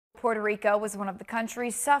Puerto Rico is one of the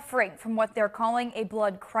countries suffering from what they're calling a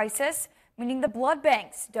blood crisis, meaning the blood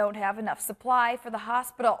banks don't have enough supply for the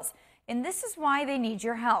hospitals. And this is why they need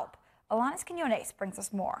your help. Alanis Quinones brings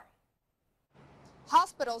us more.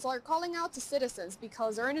 Hospitals are calling out to citizens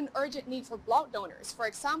because they're in an urgent need for blood donors. For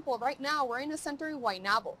example, right now we're in a center in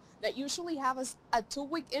Guaynabo that usually has a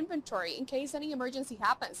 2-week inventory in case any emergency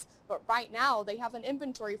happens. But right now they have an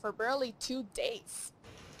inventory for barely 2 days.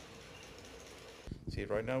 See,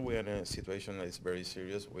 right now we're in a situation that is very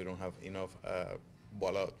serious. We don't have enough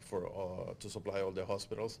blood to supply all the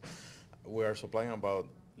hospitals. We are supplying about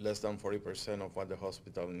less than 40% of what the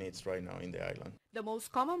hospital needs right now in the island. The most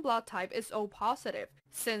common blood type is O positive,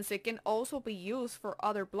 since it can also be used for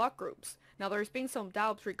other blood groups. Now there's been some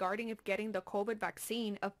doubts regarding if getting the COVID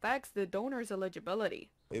vaccine affects the donor's eligibility.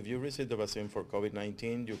 If you receive the vaccine for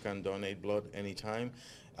COVID-19, you can donate blood anytime,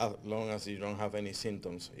 as long as you don't have any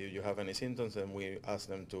symptoms. If you have any symptoms, then we ask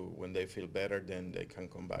them to, when they feel better, then they can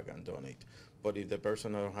come back and donate. But if the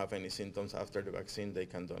person don't have any symptoms after the vaccine, they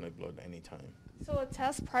can donate blood anytime. So a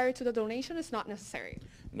test prior to the donation is not necessary?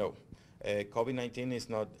 No. COVID-19 is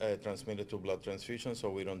not transmitted to blood transfusion,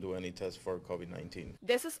 so we don't do any tests for COVID-19.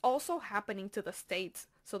 This is also happening to the States,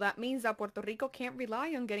 so that means that Puerto Rico can't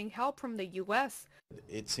rely on getting help from the U.S.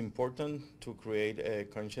 It's important to create a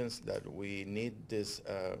conscience that we need this,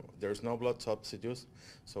 there's no blood substitutes,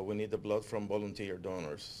 so we need the blood from volunteer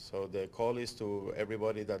donors. So the call is to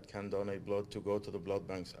everybody that can donate blood to go to the blood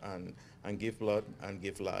banks and give blood and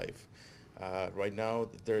give life. Right now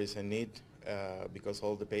there is a need because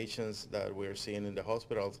all the patients that we're seeing in the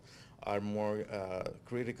hospitals are more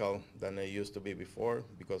critical than they used to be before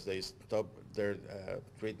because they stop their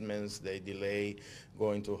treatments, they delay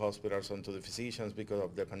going to hospitals and to the physicians because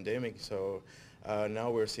of the pandemic. So now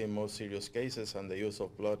we're seeing more serious cases and the use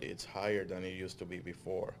of blood is higher than it used to be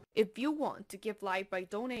before. If you want to give life by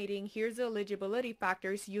donating, here's the eligibility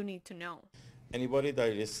factors you need to know. Anybody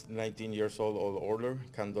that is 19 years old or older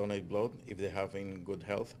can donate blood if they have in good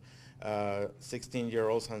health.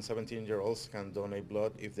 16-year-olds and 17-year-olds can donate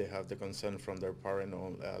blood if they have the consent from their parent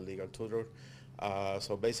or legal tutor.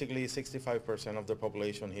 So basically 65% of the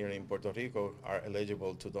population here in Puerto Rico are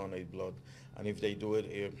eligible to donate blood. And if they do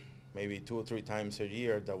it maybe 2 or 3 times a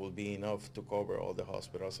year, that will be enough to cover all the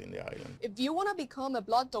hospitals in the island. If you want to become a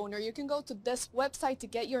blood donor, you can go to this website to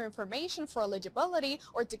get your information for eligibility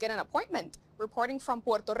or to get an appointment. Reporting from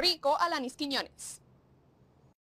Puerto Rico, Alanis Quinones.